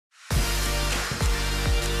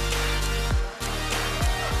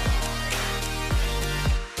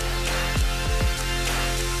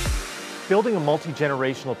Building a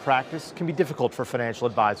multi-generational practice can be difficult for financial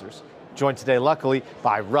advisors. Joined today, luckily,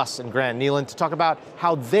 by Russ and Grant Nieland to talk about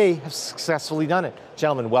how they have successfully done it.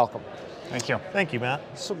 Gentlemen, welcome. Thank you. Thank you,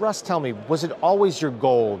 Matt. So Russ, tell me, was it always your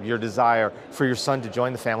goal, your desire for your son to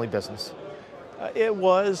join the family business? It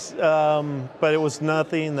was, but it was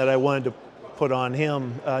nothing that I wanted to put on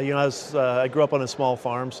him. I grew up on a small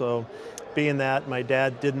farm, so being that my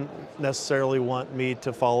dad didn't necessarily want me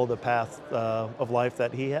to follow the path of life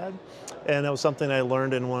that he had. And it was something I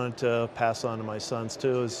learned and wanted to pass on to my sons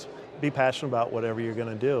too, is be passionate about whatever you're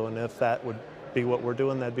going to do. And if that would be what we're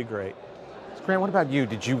doing, that'd be great. Grant, what about you?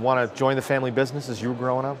 Did you want to join the family business as you were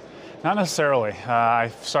growing up? Not necessarily.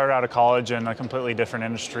 I started out of college in a completely different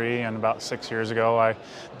industry, and about 6 years ago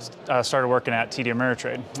I started working at TD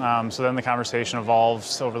Ameritrade. So then the conversation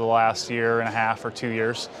evolved over the last year and a half or 2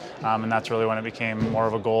 years, and that's really when it became more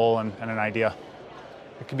of a goal and an idea.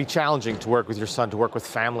 It can be challenging to work with your son, to work with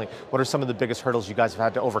family. What are some of the biggest hurdles you guys have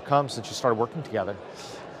had to overcome since you started working together?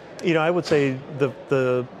 You know, I would say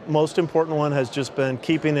the most important one has just been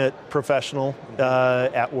keeping it professional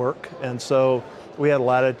at work. And so we had a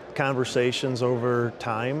lot of conversations over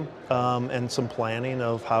time and some planning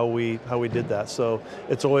of how we did that. So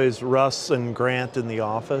it's always Russ and Grant in the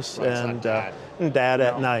office and Dad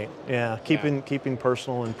at night. Yeah, keeping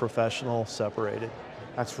personal and professional separated.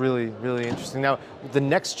 That's really, really interesting. Now, the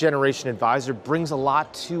next generation advisor brings a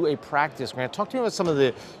lot to a practice. Grant, talk to me about some of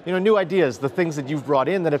the new ideas, the things that you've brought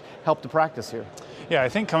in that have helped the practice here. Yeah, I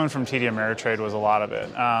think coming from TD Ameritrade was a lot of it.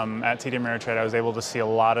 At TD Ameritrade, I was able to see a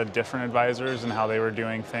lot of different advisors and how they were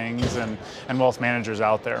doing things and wealth managers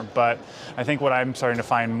out there. But I think what I'm starting to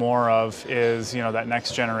find more of is, that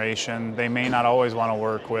next generation, they may not always want to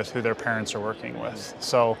work with who their parents are working with.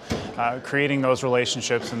 So creating those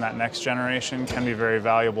relationships in that next generation can be very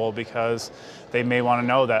valuable because they may want to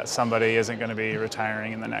know that somebody isn't going to be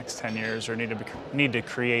retiring in the next 10 years or need to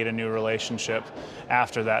create a new relationship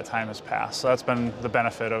after that time has passed. So that's been the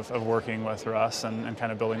benefit of working with Russ and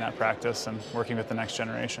kind of building that practice and working with the next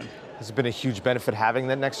generation. Has it been a huge benefit having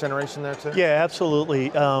that next generation there too? Yeah, absolutely.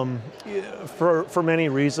 For many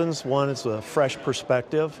reasons. One, it's a fresh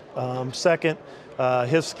perspective. Second,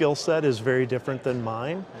 his skill set is very different than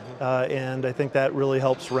mine, and I think that really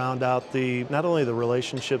helps round out not only the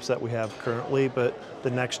relationships that we have currently, but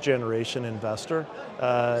the next generation investor.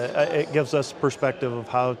 It gives us perspective of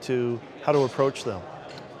how to approach them.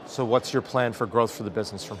 So what's your plan for growth for the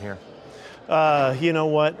business from here? You know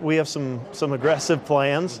what? We have some aggressive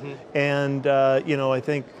plans, and I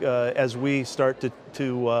think as we start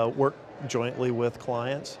to work jointly with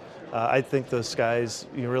clients, I think the sky's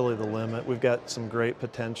really the limit. We've got some great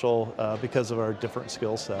potential because of our different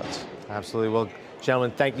skill sets. Absolutely. Well,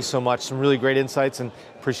 gentlemen, thank you so much. Some really great insights, and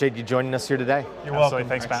appreciate you joining us here today. You're welcome.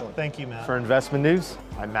 Thanks, Matt. Thank you, Matt. For Investment News,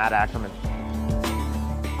 I'm Matt Ackerman.